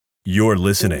You're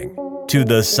listening to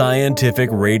the Scientific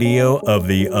Radio of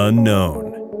the Unknown,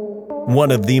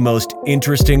 one of the most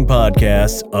interesting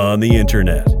podcasts on the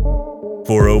internet.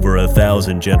 For over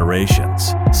 1,000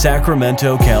 generations,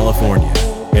 Sacramento, California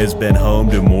has been home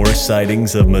to more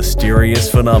sightings of mysterious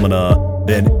phenomena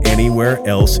than anywhere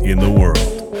else in the world.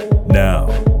 Now,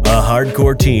 a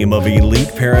hardcore team of elite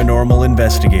paranormal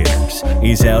investigators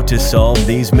is out to solve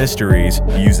these mysteries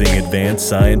using advanced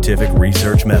scientific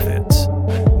research methods.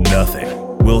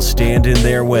 Nothing will stand in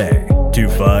their way to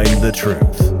find the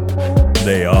truth.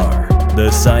 They are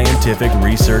the scientific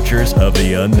researchers of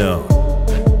the unknown.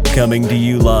 Coming to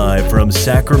you live from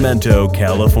Sacramento,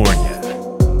 California.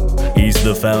 He's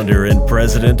the founder and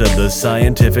president of the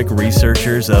Scientific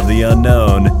Researchers of the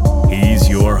Unknown. He's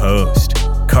your host,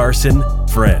 Carson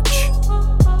French.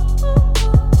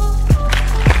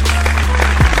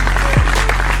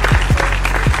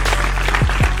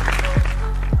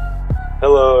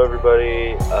 Hello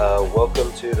everybody,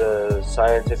 welcome to the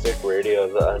Scientific Radio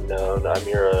of the Unknown. I'm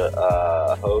your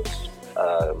host.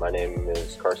 My name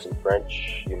is Carson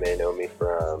French. You may know me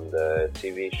from the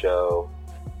TV show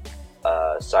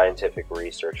Scientific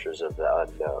Researchers of the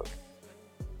Unknown.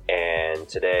 And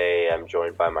today I'm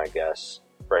joined by my guests,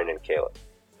 Brandon Caleb.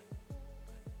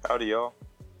 Howdy, y'all.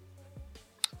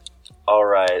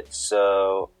 Alright,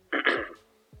 so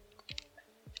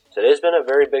today's been a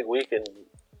very big week in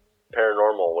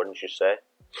paranormal, wouldn't you say,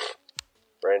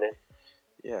 Brandon?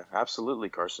 Yeah, absolutely,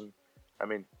 Carson. I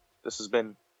mean, this has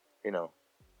been,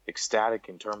 ecstatic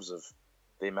in terms of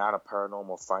the amount of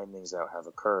paranormal findings that have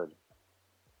occurred,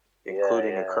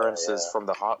 including occurrences from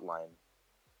the hotline.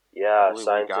 Yeah,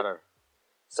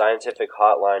 Scientific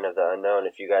Hotline of the Unknown.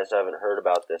 If you guys haven't heard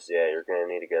about this yet, you're going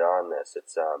to need to get on this.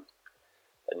 It's a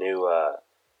new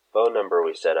phone number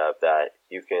we set up that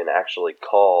you can actually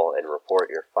call and report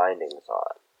your findings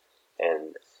on.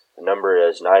 And the number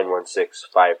is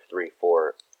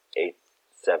 916-534-8753.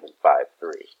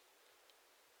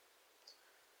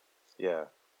 Yeah.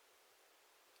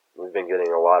 We've been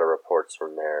getting a lot of reports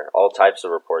from there. All types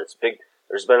of reports.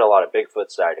 There's been a lot of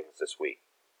Bigfoot sightings this week.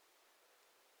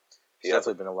 There's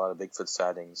definitely been a lot of Bigfoot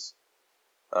sightings.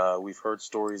 We've heard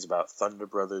stories about Thunder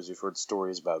Brothers. We've heard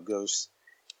stories about ghosts.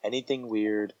 Anything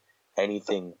weird,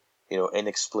 anything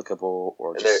inexplicable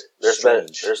or just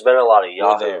strange. There's been a lot of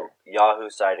Yahoo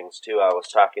sightings too. I was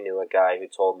talking to a guy who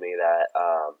told me that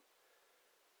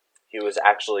he was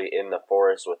actually in the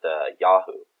forest with a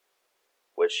Yahoo,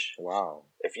 which, wow.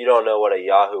 If you don't know what a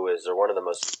Yahoo is, they're one of the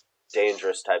most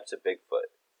dangerous types of Bigfoot.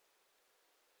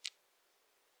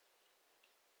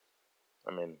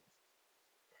 I mean,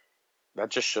 that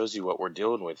just shows you what we're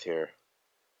dealing with here.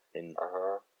 And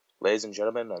ladies and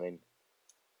gentlemen,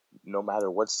 no matter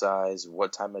what size,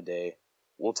 what time of day,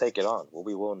 we'll take it on. We'll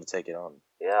be willing to take it on.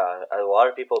 Yeah, a lot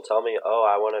of people tell me,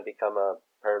 I want to become a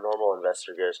paranormal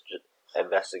investigator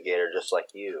just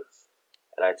like you.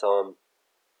 And I tell them,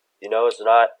 it's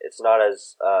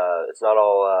not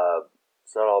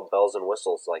all bells and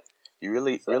whistles. Like, you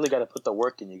really got to put the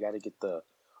work in. You got to get the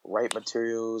right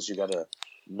materials. You got to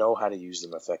know how to use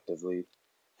them effectively,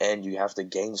 and you have to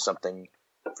gain something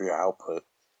for your output.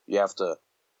 You have to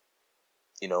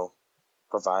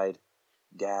provide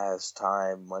gas,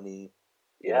 time, money,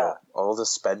 all the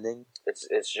spending.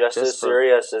 It's just as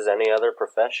serious as any other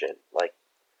profession. Like,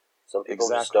 some people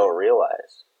just don't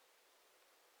realize.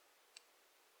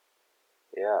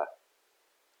 Yeah.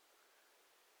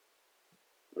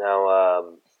 Now,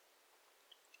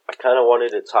 I kind of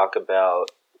wanted to talk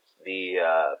about the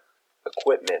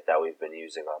equipment that we've been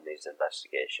using on these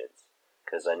investigations,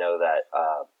 because I know that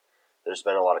there's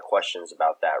been a lot of questions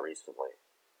about that recently.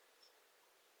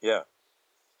 Yeah.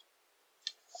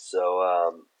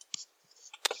 So,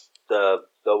 the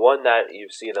one that you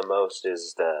see the most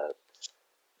is the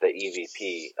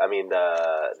EVP.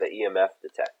 The EMF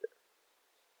detector,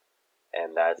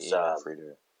 and that's EMF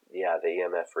reader. Yeah, the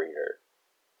EMF reader,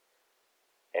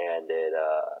 and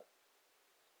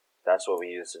that's what we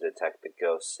use to detect the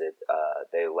ghosts.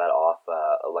 They let off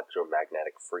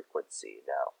electromagnetic frequency.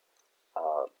 Now,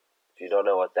 if you don't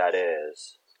know what that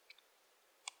is,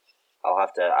 I'll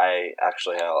have to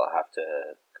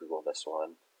Google this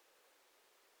one.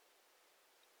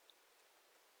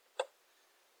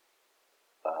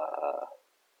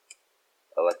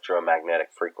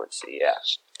 Electromagnetic frequency, yeah.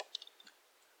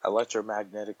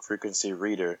 Electromagnetic frequency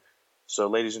reader. So,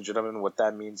 ladies and gentlemen, what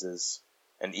that means is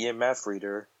an EMF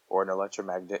reader or an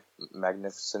electromagnetic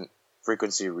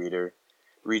frequency reader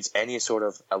reads any sort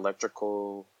of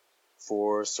electrical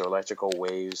force or electrical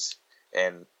waves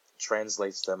and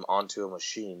translates them onto a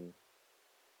machine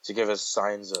to give us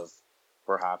signs of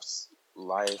perhaps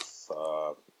life,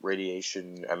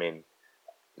 radiation. I mean,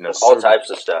 all types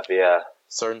of stuff. Yeah,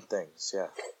 certain things. Yeah.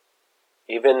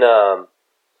 even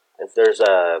if there's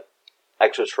a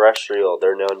extraterrestrial,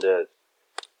 they're known to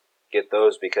get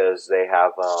those because they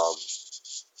have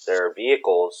their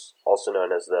vehicles, also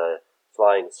known as the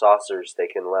flying saucers. They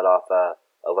can let off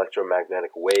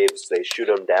electromagnetic waves. They shoot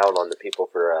them down on the people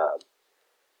for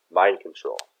mind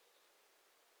control.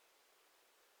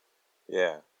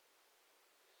 Yeah.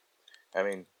 I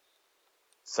mean,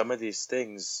 some of these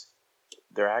things,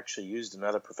 they're actually used in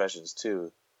other professions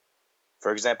too.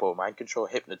 For example, mind control,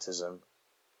 hypnotism,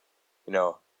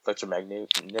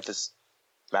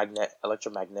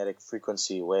 electromagnetic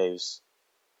frequency waves.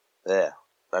 Yeah,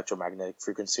 electromagnetic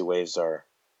frequency waves are,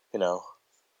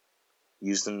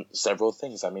 used in several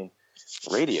things. I mean,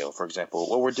 radio, for example,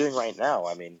 what we're doing right now.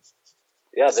 I mean,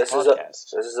 yeah, this is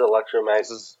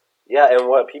electromagnetic. Yeah, and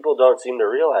what people don't seem to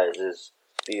realize is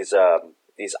these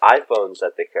iPhones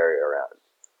that they carry around.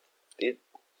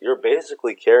 You're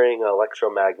basically carrying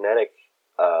electromagnetic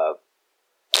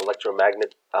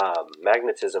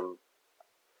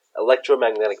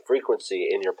frequency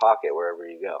in your pocket wherever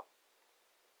you go.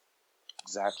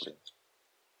 Exactly.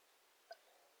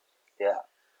 Yeah.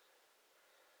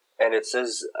 And it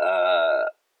says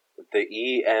the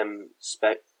EM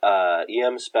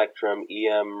spectrum,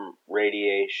 EM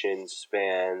radiation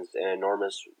spans an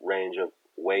enormous range of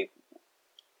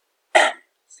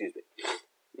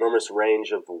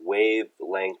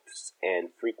wavelengths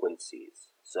and frequencies.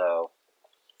 So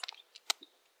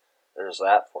there's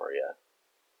that for you.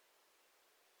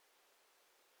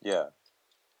 Yeah.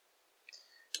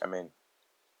 I mean,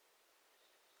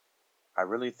 I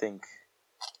really think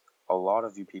a lot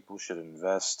of you people should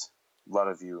invest, a lot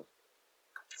of you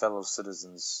fellow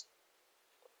citizens,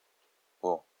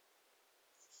 well,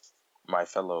 my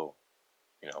fellow,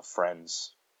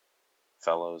 friends,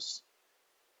 fellows,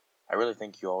 I really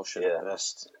think you all should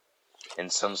invest in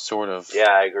some sort of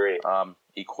I agree.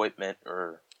 Equipment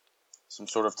or some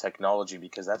sort of technology,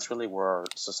 because that's really where our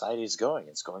society is going.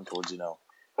 It's going towards,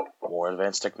 more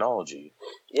advanced technology.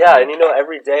 Yeah, and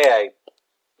every day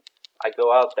I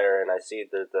go out there and I see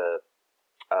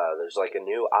there's like a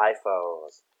new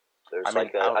iPhone. There's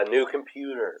a new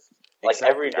computer. Like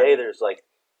exactly. Every day there's like...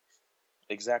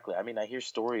 Exactly. I mean, I hear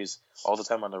stories all the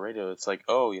time on the radio. It's like,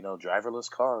 driverless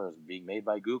cars being made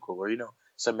by Google, or,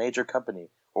 some major company,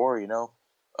 or, a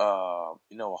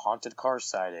haunted car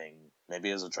sighting.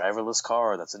 Maybe it's a driverless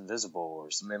car that's invisible or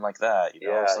something like that.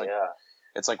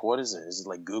 It's like, what is it? Is it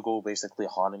like Google basically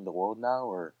haunting the world now,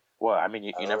 or what? I mean,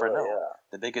 you never know.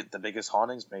 Yeah. The biggest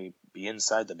hauntings may be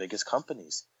inside the biggest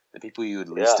companies, the people you would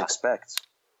least expect.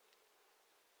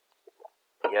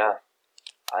 Yeah,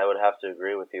 I would have to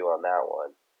agree with you on that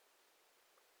one.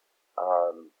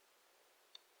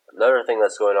 Another thing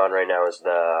that's going on right now is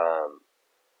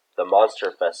the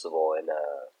Monster Festival in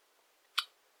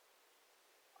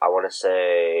I want to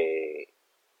say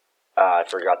I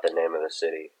forgot the name of the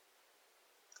city.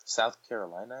 South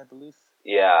Carolina, I believe.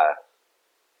 Yeah.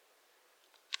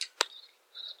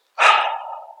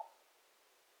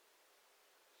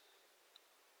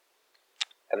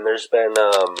 And there's been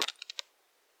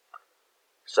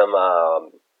some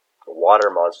water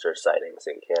monster sightings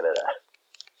in Canada.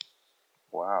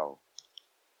 Wow.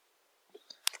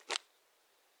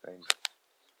 I mean,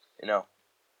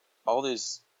 all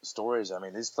these stories, I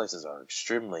mean, these places are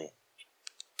extremely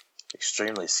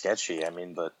sketchy. I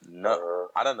mean, but no,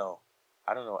 I don't know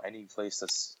any place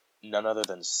that's none other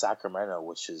than Sacramento,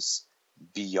 which is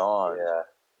beyond,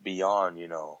 beyond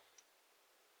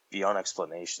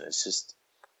explanation. It's just...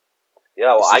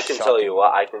 Yeah, well, I can tell you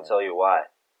why.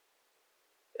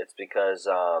 It's because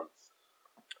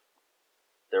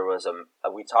there was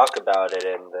we talk about it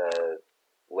in the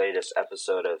latest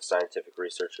episode of Scientific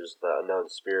Researchers, The Unknown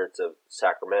Spirits of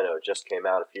Sacramento. It just came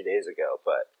out a few days ago,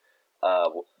 but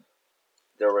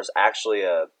there was actually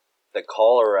the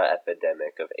cholera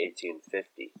epidemic of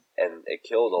 1850, and it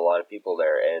killed a lot of people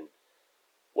there, and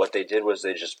what they did was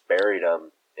they just buried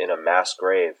them in a mass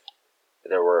grave.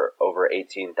 There were over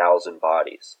 18,000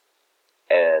 bodies,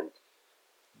 and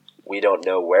we don't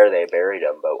know where they buried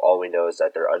them, but all we know is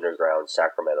that they're underground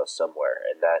Sacramento somewhere,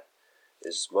 and that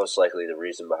is most likely the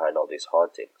reason behind all these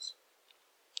hauntings.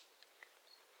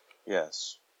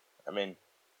 Yes. I mean,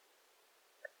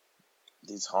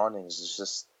 these hauntings is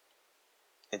just...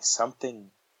 It's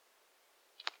something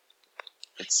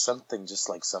just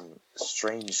like some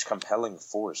strange, compelling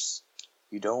force.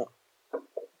 You don't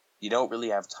really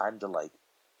have time to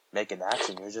make an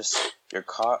action. You're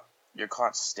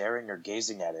caught staring or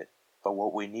gazing at it. But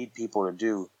what we need people to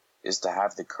do is to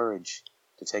have the courage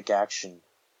to take action,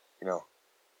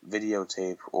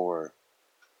 videotape or,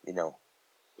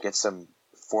 get some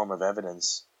form of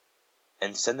evidence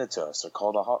and send it to us or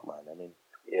call the hotline. I mean,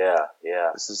 yeah.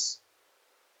 this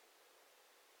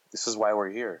is why we're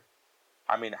here.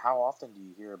 I mean, how often do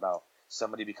you hear about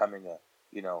somebody becoming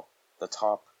the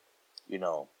top,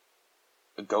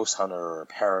 a ghost hunter or a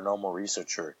paranormal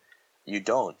researcher? You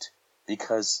don't,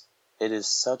 because it is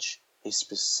such a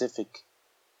specific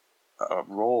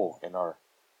role in our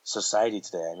society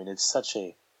today. I mean, it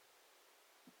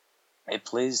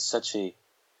plays such a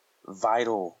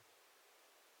vital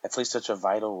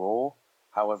role.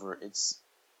 However, it's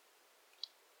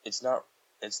not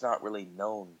really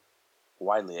known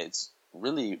widely. It's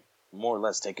really more or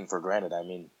less taken for granted. I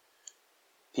mean,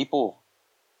 people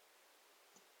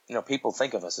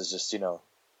think of us as just,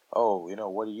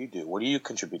 what do you do? What do you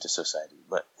contribute to society?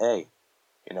 But hey,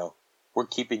 we're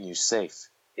keeping you safe.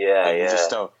 Yeah, and yeah.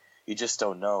 You just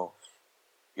don't know.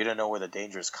 You don't know where the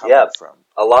danger is coming from.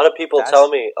 A lot of people tell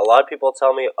me,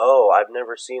 oh, I've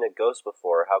never seen a ghost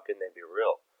before. How can they be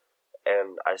real?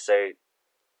 And I say,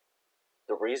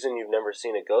 the reason you've never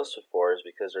seen a ghost before is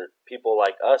because there are people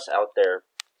like us out there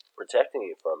protecting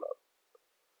you from them.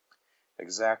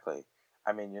 Exactly.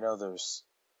 I mean, there's...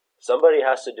 Somebody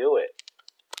has to do it.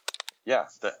 Yeah,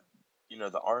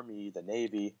 the Army, the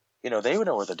Navy, they would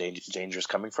know where the danger is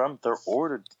coming from. They're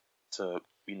ordered to,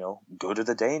 go to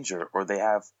the danger, or they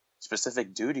have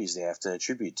specific duties they have to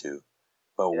attribute to.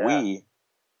 But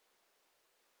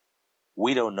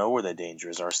we don't know where the danger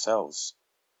is ourselves.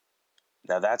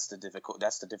 Now that's the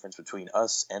difference between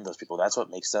us and those people. That's what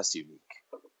makes us unique.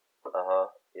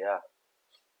 Yeah.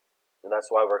 And that's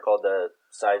why we're called the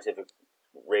scientific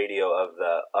radio of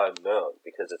the unknown,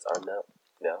 because it's unknown.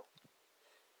 No.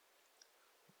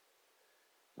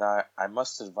 Now, I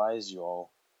must advise you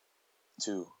all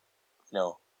to,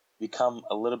 become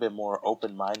a little bit more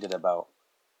open-minded about,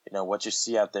 what you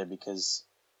see out there, because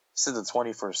this is the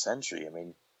 21st century. I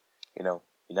mean, you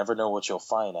never know what you'll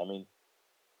find. I mean,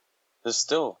 there's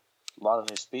still a lot of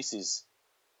new species,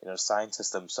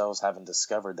 scientists themselves haven't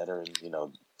discovered that are in,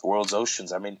 the world's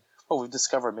oceans. I mean, we've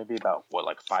discovered maybe about,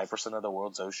 5% of the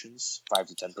world's oceans? 5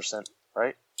 to 10%,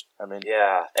 right? I mean...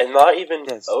 Yeah, and not even...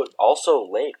 also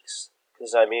lakes.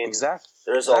 Because, I mean,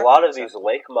 there's a lot of these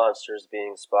lake monsters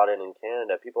being spotted in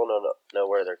Canada. People don't know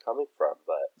where they're coming from,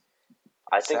 but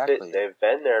I think that they've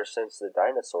been there since the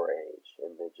dinosaur age,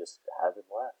 and they just haven't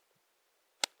left.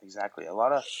 Exactly. A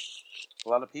lot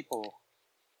of people,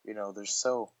 they're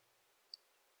so,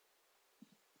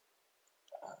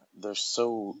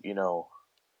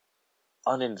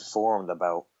 uninformed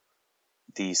about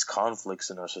these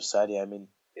conflicts in our society. I mean,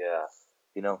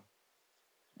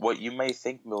 what you may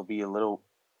think will be a little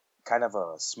kind of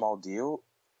a small deal,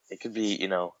 it could be,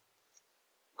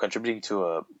 contributing to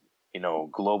a,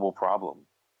 global problem,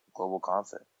 global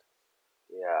conflict.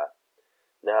 Yeah.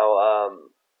 Now,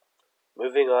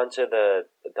 moving on to the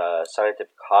scientific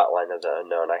hotline of the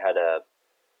unknown, I had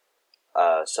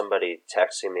somebody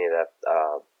texting me that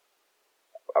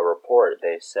a report.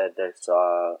 They said they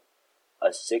saw a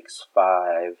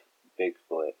 6'5"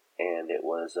 Bigfoot, and it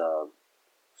was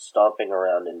stomping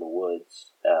around in the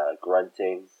woods,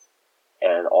 grunting,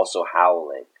 and also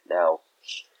howling. Now,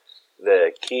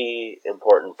 the key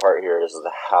important part here is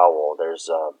the howl. There's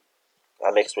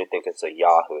that makes me think it's a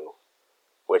Yahoo,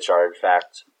 which are in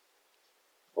fact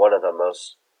one of the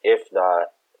most, if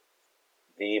not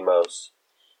the most,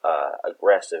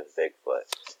 aggressive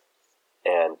Bigfoot.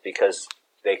 And because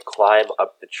they climb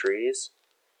up the trees,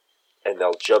 and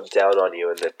they'll jump down on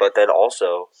you, but then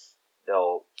also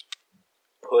they'll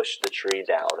push the tree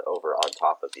down over on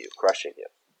top of you, crushing you.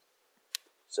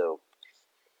 So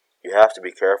you have to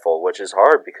be careful, which is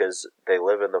hard because they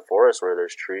live in the forest where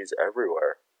there's trees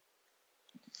everywhere.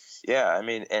 Yeah, I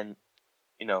mean, and,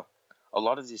 a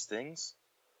lot of these things,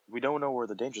 we don't know where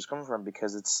the danger is coming from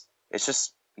because it's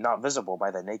just not visible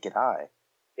by the naked eye.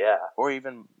 Yeah. Or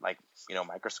even,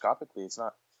 microscopically, it's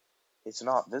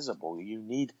not visible. You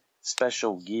need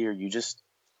special gear. You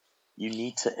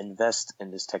need to invest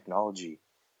in this technology,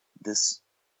 this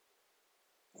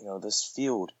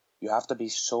field. You have to be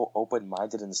so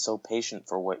open-minded and so patient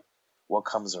for what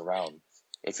comes around.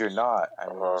 If you're not, I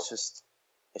mean, it's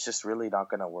just really not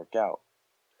going to work out.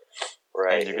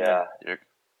 Right. And you're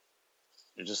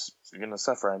gonna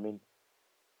suffer. I mean,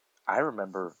 I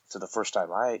remember the first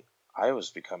time I was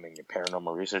becoming a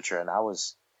paranormal researcher, and I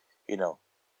was,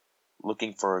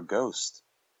 looking for a ghost,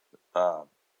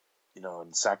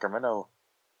 in Sacramento,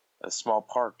 a small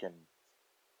park, and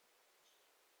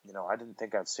I didn't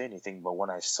think I'd see anything, but when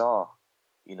I saw,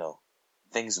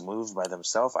 things move by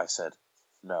themselves, I said,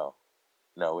 no,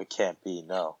 it can't be,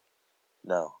 no.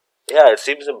 No. Yeah, it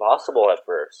seems impossible at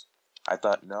first. I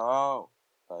thought, no.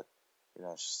 But,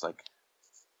 it's just like,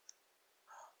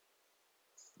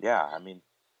 yeah, I mean,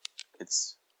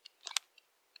 it's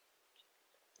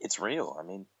real. I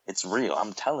mean, it's real.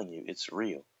 I'm telling you, it's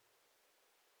real.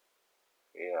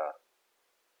 Yeah.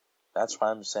 That's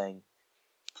why I'm saying,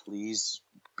 please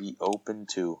be open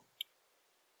to,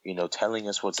 telling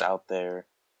us what's out there.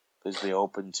 Please be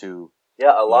open to.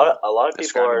 Yeah, a lot of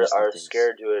people are things.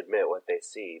 scared to admit what they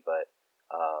see, but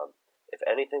if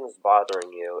anything's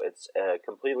bothering you, it's a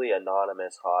completely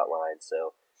anonymous hotline.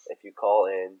 So if you call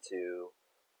in to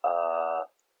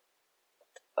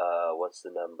what's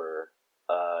the number?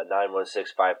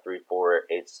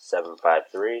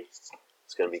 916-534-8753.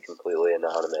 It's going to be completely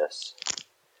anonymous.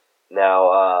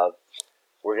 Now,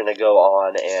 we're going to go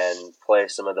on and play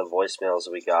some of the voicemails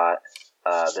we got.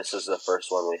 This is the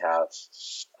first one we have.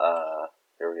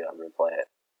 Here we go. I'm going to play it.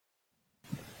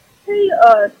 Hey,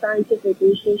 scientific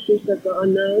researchers of the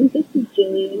unknown. This is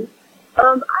Jillian.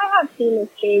 I have seen a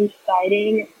strange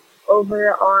sighting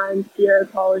over on Sierra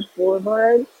College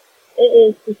Boulevard. It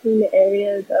is between the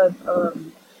areas of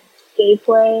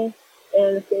Safeway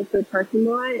and the Safeway parking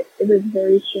lot. It was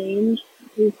very strange.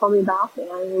 Please call me back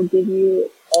and I will give you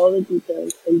all the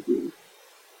details. Thank you.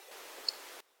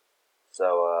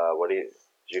 So, what do you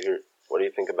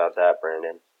think about that,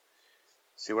 Brandon?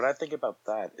 See, what I think about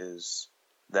that is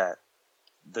that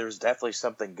there's definitely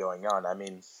something going on. I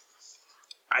mean,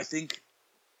 I think,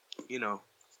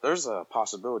 there's a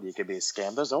possibility it could be a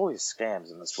scam. There's always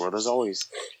scams in this world. There's always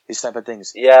these type of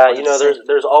things. Yeah,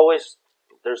 there's always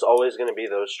going to be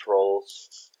those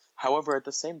trolls. However, at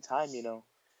the same time,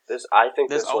 I think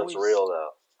this one's real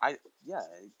though.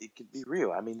 It could be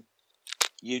real. I mean,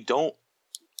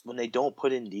 when they don't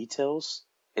put in details,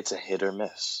 it's a hit or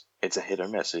miss. It's a hit or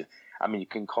miss. I mean, you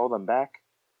can call them back.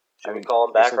 Should we call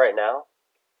them back right now?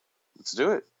 Let's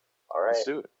do it. All right. Let's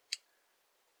do it.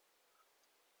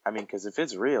 I mean, because if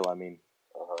it's real, I mean,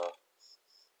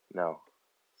 no.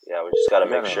 Yeah, we just got to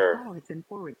make sure.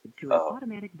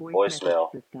 Voicemail.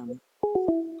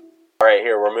 All right,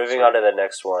 here, we're moving on to the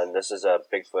next one. This is a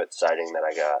Bigfoot sighting that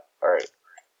I got. All right.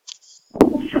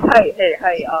 Hey,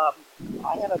 I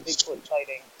had a Bigfoot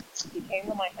sighting. He came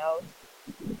to my house,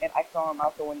 and I saw him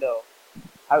out the window.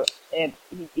 And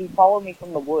he followed me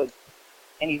from the woods,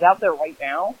 and he's out there right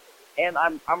now, and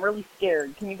I'm really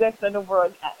scared. Can you guys send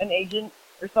over an agent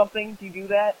or something to do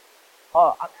that?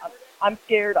 I'm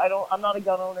scared. I'm not a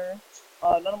gun owner.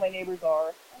 None of my neighbors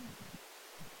are.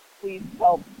 Please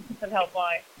help. Send help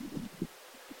by.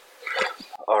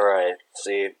 All right.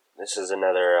 See, this is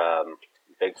another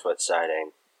Bigfoot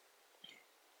sighting.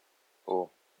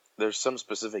 Well, there's some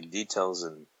specific details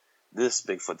in this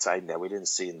Bigfoot sighting that we didn't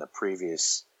see in the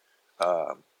previous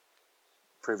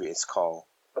call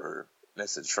or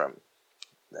message from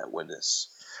that witness.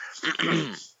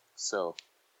 So,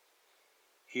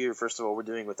 here, first of all, we're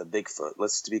dealing with a Bigfoot.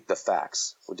 Let's speak the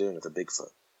facts. We're dealing with a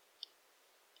Bigfoot.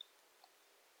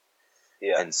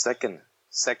 Yeah. And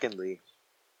secondly,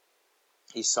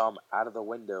 he saw him out of the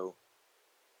window.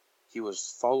 He was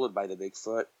followed by the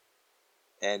Bigfoot,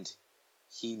 and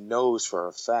he knows for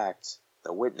a fact,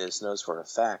 the witness knows for a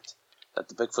fact, that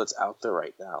the Bigfoot's out there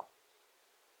right now.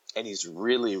 And he's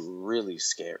really, really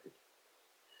scared.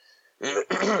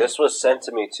 This was sent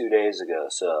to me 2 days ago,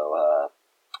 so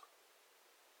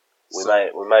we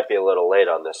might be a little late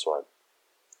on this one.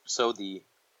 So the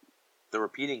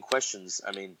repeating questions,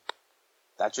 I mean,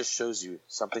 that just shows you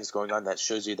something's going on. That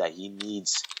shows you that he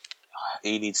needs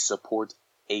support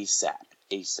ASAP.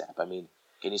 I mean,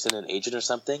 can you send an agent or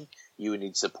something? You would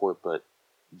need support, but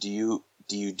do you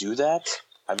do that?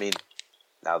 I mean,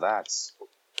 now that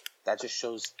just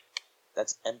shows,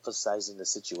 that's emphasizing the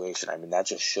situation. I mean, that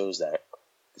just shows that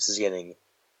this is getting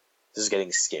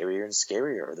scarier and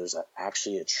scarier. There's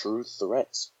actually a true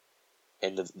threat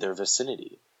in their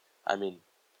vicinity. I mean,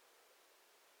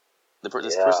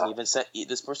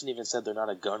 this person even said they're not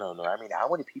a gun owner. I mean, how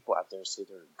many people out there say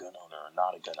they're a gun owner or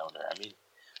not a gun owner? I mean,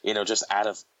 just out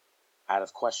of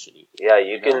questioning. Yeah,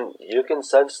 you can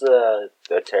sense the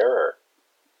terror.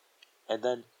 And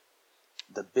then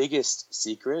the biggest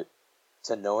secret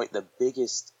to knowing, the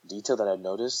biggest detail that I've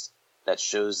noticed that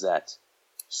shows that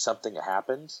something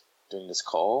happened during this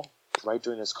call, right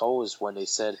during this call, is when they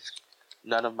said,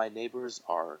 "None of my neighbors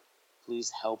are.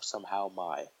 Please help somehow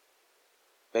my."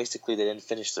 Basically, they didn't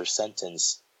finish their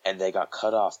sentence, and they got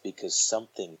cut off because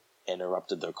something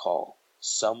interrupted their call.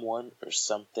 Someone or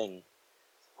something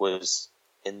was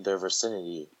in their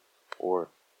vicinity or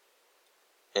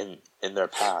in their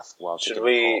path while taking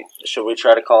the call. Should we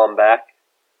try to call him back?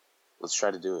 Let's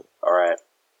try to do it. All right.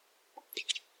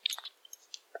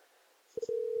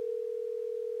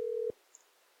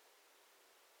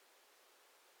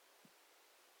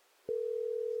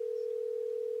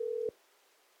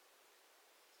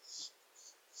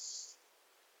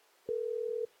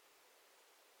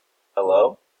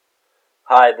 Hello?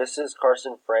 Hi, this is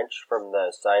Carson French from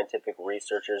the Scientific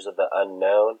Researchers of the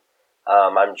Unknown.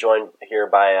 I'm joined here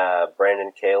by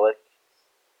Brandon Kalick,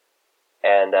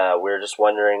 and we were just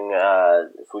wondering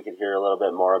if we could hear a little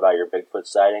bit more about your Bigfoot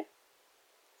sighting.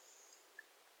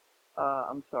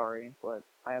 I'm sorry, but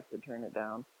I have to turn it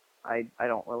down. I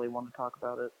don't really want to talk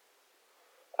about it.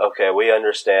 Okay, we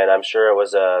understand. I'm sure it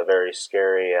was a very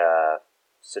scary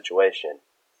situation.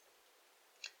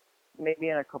 Maybe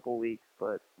in a couple weeks,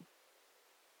 but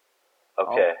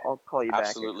Okay. I'll call you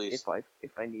Absolutely. back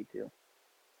if I need to.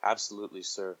 Absolutely,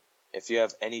 sir. If you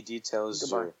have any details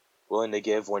Goodbye. you're willing to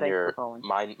give when Thanks your for calling.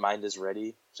 mind is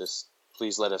ready, just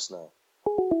please let us know.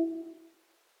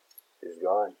 He's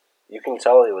gone. You can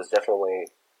tell he was definitely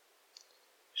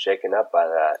shaken up by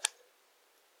that.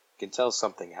 You can tell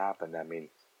something happened. I mean,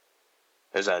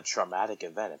 there's a traumatic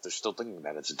event. If they're still thinking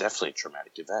about it, it's definitely a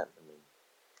traumatic event. I mean,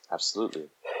 absolutely.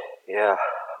 Yeah.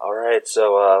 All right.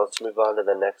 So let's move on to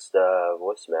the next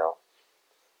voicemail.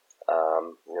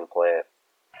 I'm gonna play it.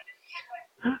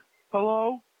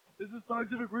 Hello, this is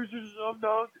Scientific Researchers of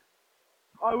Unknown.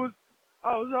 I was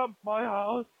at my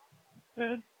house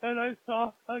and I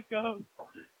saw a ghost.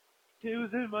 It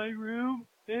was in my room.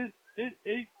 It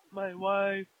ate my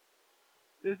wife.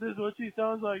 This is what she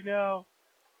sounds like now.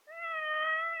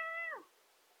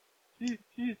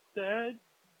 She's dead,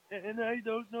 and I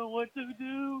don't know what to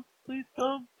do. Please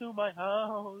come to my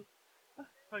house.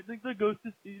 I think the ghost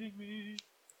is eating me.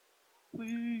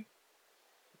 Please.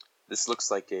 This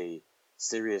looks like a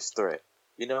serious threat.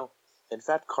 You know, in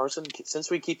fact, Carson,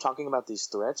 since we keep talking about these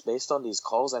threats, based on these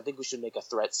calls, I think we should make a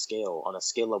threat scale on a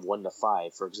scale of 1 to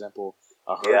 5. For example,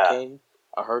 a hurricane.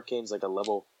 A hurricane's like a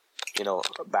level,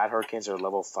 bad hurricanes are a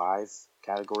level 5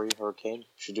 category hurricane.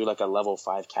 Should do like a level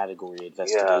 5 category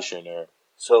investigation or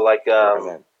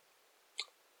event.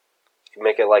 You can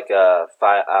make it like a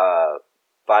 5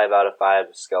 out of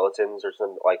 5 skeletons or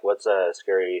something. Like, what's a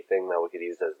scary thing that we could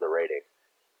use as the rating?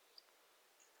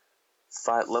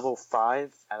 Level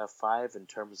 5 out of 5 in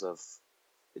terms of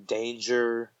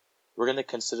danger. We're going to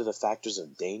consider the factors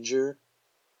of danger,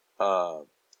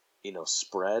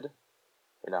 spread,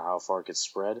 how far it could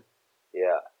spread.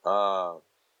 Yeah.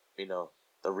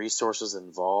 The resources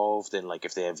involved and like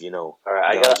if they have, All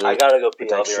right, I gotta go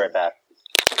pee. I'll be right back.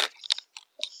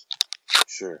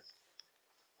 Sure.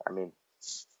 I mean,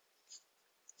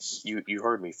 you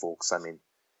heard me, folks. I mean,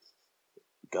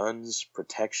 guns,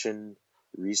 protection,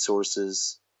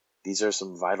 resources, these are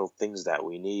some vital things that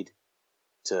we need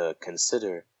to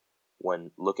consider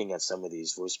when looking at some of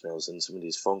these voicemails and some of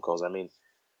these phone calls. I mean,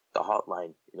 the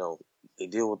hotline,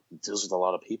 it deals with a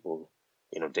lot of people,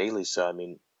 daily. So, I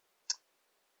mean,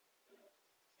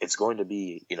 it's going to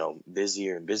be,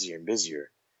 busier and busier and busier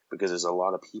because there's a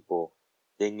lot of people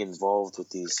being involved with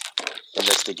these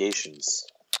investigations.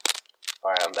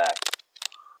 All right, I'm back.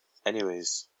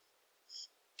 Anyways.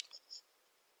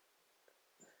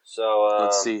 So,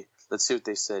 let's see what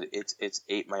they said. It's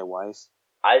ate my wife.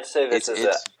 I'd say this is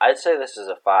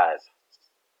a 5.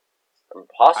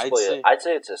 Possibly, I'd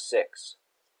say it's a 6.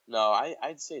 No,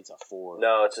 I'd say it's a 4.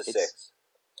 No, it's a 6.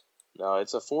 No,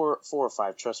 it's a 4 or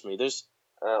 5. Trust me. There's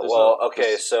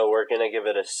so we're gonna give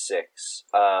it a 6.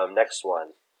 Next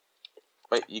one.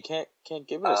 Wait, you can't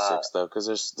give it a 6 though, because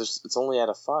there's it's only at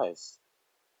a 5.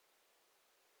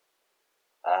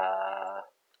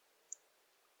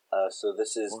 So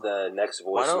this is the next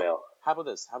voicemail. How about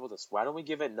this? Why don't we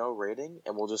give it no rating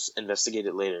and we'll just investigate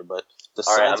it later? But the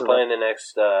all right, signs I'm playing the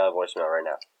next voicemail right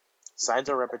now. Signs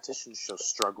of repetition show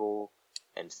struggle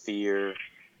and fear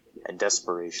and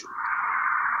desperation.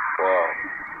 Whoa.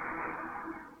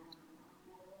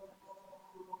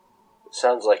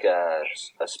 Sounds like a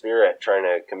spirit trying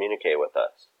to communicate with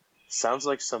us. Sounds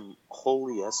like some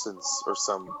holy essence or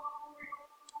some...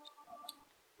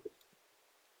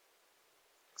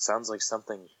 Sounds like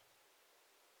something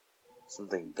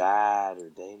bad or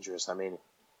dangerous. I mean,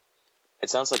 it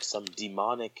sounds like some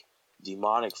demonic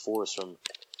force from,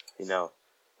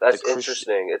 That's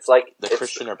interesting. It's like the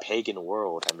Christian or pagan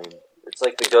world. I mean, it's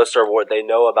like the ghosts are they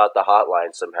know about the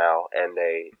hotline somehow, and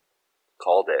they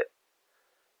called it.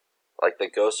 Like the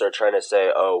ghosts are trying to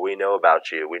say, "Oh, we know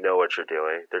about you. We know what you're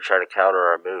doing." They're trying to counter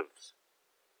our moves.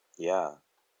 Yeah.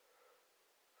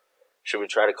 Should we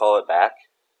try to call it back?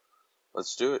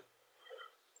 Let's do it.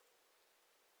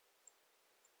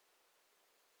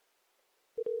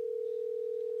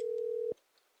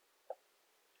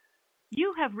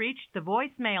 You have reached the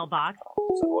voicemail box.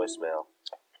 It's a voicemail.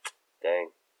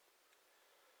 Dang.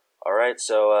 All right,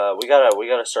 so we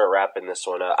gotta start wrapping this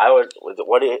one up.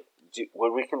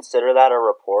 Would we consider that a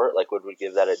report? Like, would we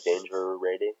give that a danger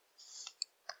rating?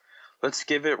 Let's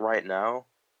give it right now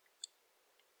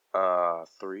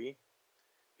 3,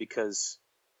 because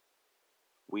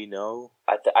we know.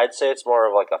 I'd say it's more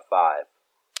of like a 5.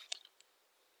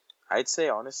 I'd say,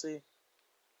 honestly,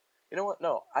 you know what?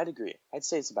 No, I'd agree. I'd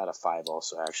say it's about a 5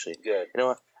 also, actually. Good. You know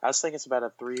what? I was thinking it's about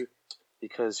a 3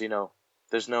 because,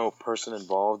 there's no person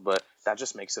involved, but that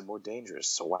just makes it more dangerous.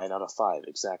 So why not a 5?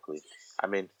 Exactly. I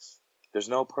mean, there's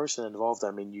no person involved.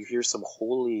 I mean, you hear some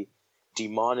holy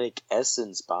demonic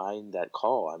essence behind that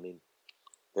call. I mean,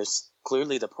 there's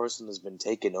clearly the person has been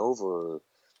taken over, or,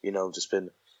 just been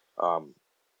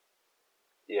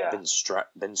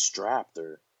been strapped,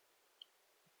 or.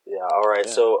 Yeah, all right.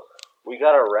 Yeah. So we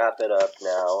got to wrap it up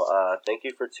now. Thank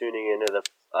you for tuning into the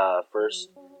first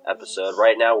episode.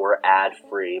 Right now we're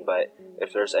ad-free, but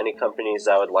if there's any companies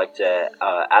that would like to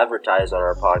advertise on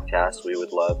our podcast, we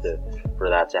would love for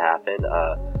that to happen.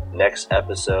 Next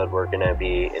episode, we're going to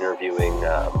be interviewing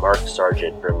Mark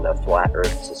Sargent from the Flat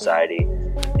Earth Society.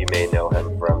 You may know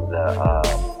him from the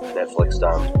Netflix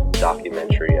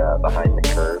documentary Behind the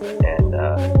Curve, and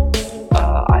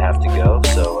I have to go,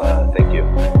 so thank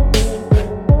you.